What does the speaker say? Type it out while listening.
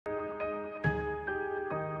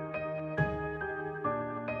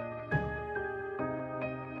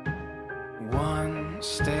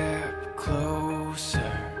step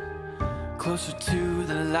closer, closer to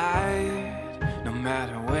the light. No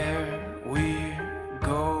matter where we're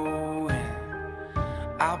going,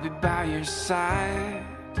 I'll be by your side.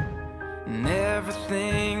 And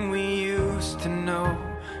everything we used to know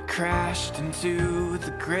crashed into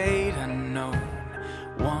the great unknown.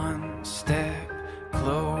 One step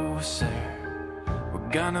closer, we're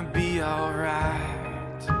gonna be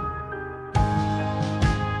alright.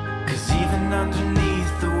 'Cause even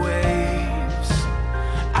underneath the waves,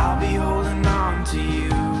 I'll be holding on to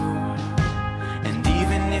you. And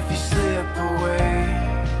even if you slip away,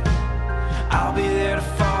 I'll be there to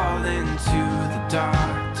fall into the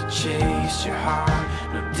dark, to chase your heart.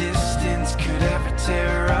 No distance could ever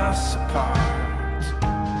tear us apart.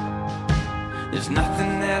 There's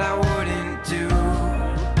nothing that I wouldn't do.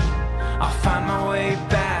 I'll find my way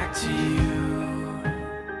back to you.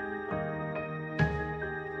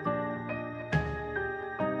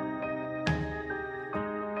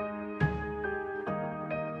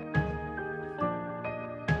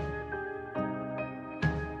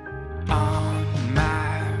 On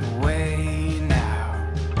my way now,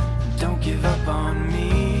 don't give up on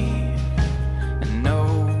me. And no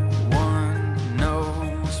one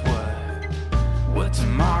knows what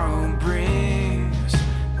tomorrow brings.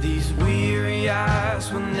 These weary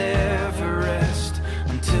eyes will never rest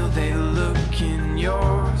until they look in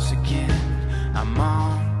yours again. I'm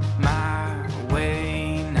on my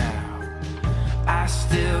way now, I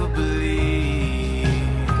still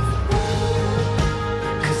believe.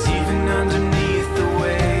 'Cause even underneath the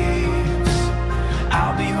waves,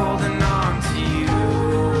 I'll be holding on to you.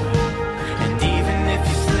 And even if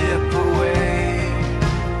you slip away,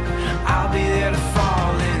 I'll be there to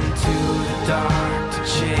fall into the dark, to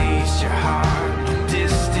chase your heart. No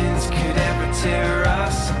distance could ever tear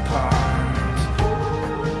us apart.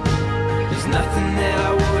 There's nothing that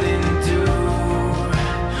I wouldn't do.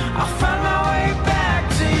 I'll find my way back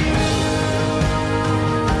to you.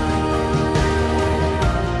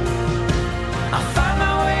 I'll find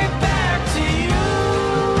my way back to you.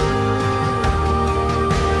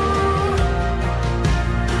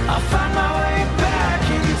 I'll find my way back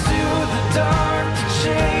into the dark, to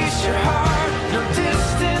chase your heart. No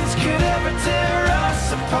distance could ever tear us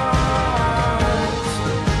apart.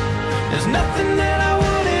 There's nothing